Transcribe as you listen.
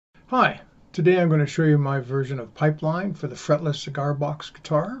Hi, today I'm going to show you my version of Pipeline for the fretless Cigar Box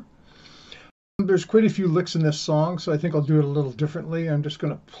Guitar. There's quite a few licks in this song, so I think I'll do it a little differently. I'm just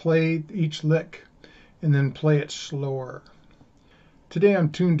going to play each lick and then play it slower. Today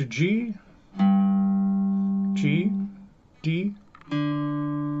I'm tuned to G, G, D,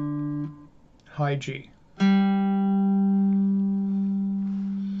 high G.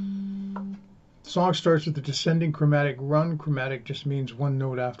 The song starts with the descending chromatic run. Chromatic just means one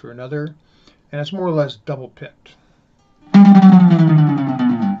note after another, and it's more or less double picked.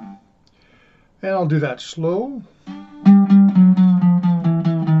 And I'll do that slow.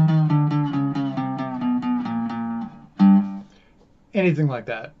 Anything like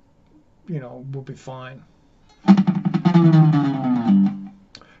that, will be fine. It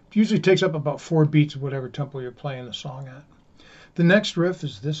usually takes up about 4 beats of whatever tempo you're playing the song at. The next riff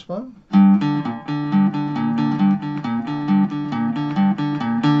is this one.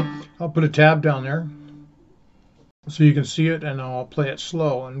 I'll put a tab down there so you can see it, and I'll play it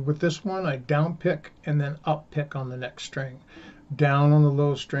slow. And with this one, I down pick and then up pick on the next string. Down on the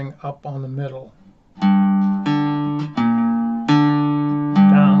low string, up on the middle. Down,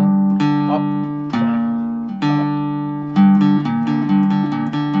 up, down,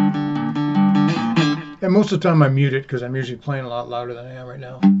 up. And most of the time I mute it because I'm usually playing a lot louder than I am right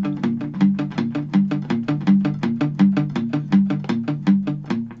now.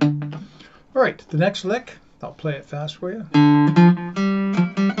 All right, the next lick, I'll play it fast for you.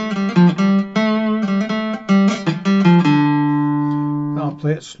 I'll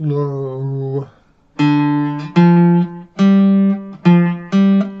play it slow.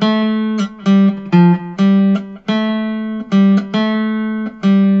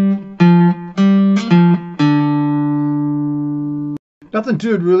 Nothing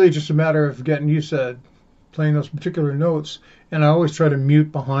to it really, just a matter of getting used to playing those particular notes, and I always try to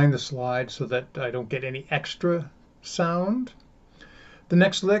mute behind the slide so that I don't get any extra sound. The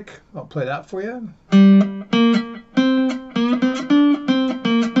next lick, I'll play that for you. And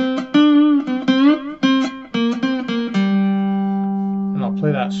I'll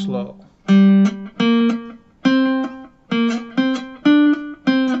play that slow.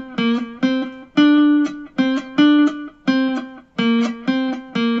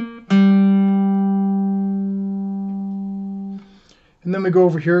 And then we go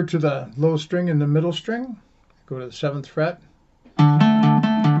over here to the low string and the middle string. Go to the 7th fret. 8th.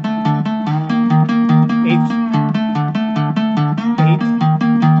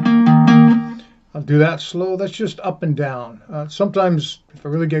 I'll do that slow. That's just up and down. Sometimes, if I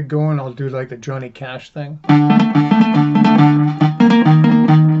really get going, I'll do like the Johnny Cash thing.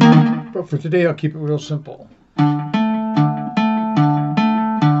 But for today, I'll keep it real simple.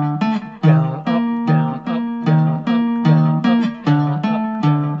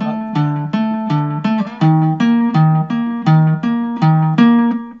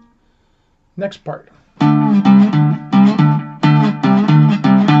 Next part.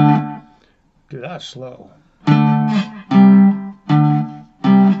 Do that slow.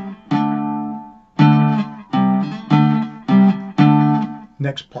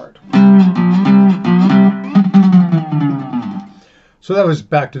 Next part. So that was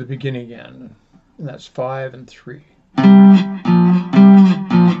back to the beginning again. And that's 5 and 3. And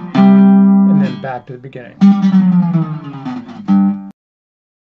then back to the beginning.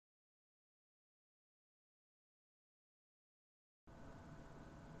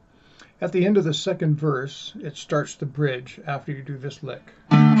 At the end of the second verse, it starts the bridge after you do this lick.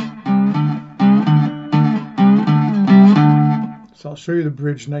 So I'll show you the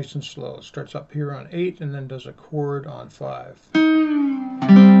bridge nice and slow. It starts up here on 8 and then does a chord on 5.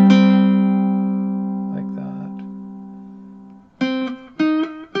 Like that.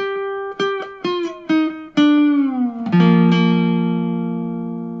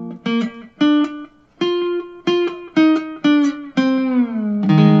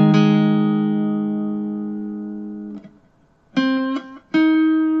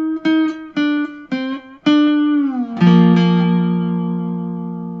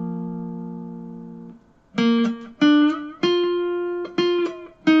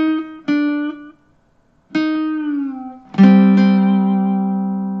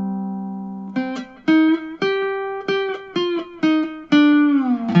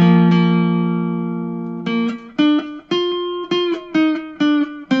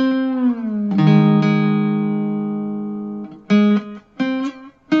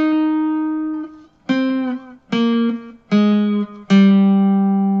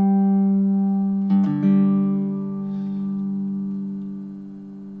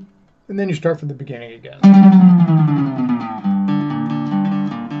 and then you start from the beginning again.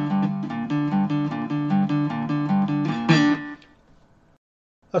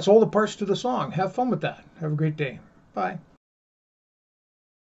 That's all the parts to the song. Have fun with that. Have a great day. Bye.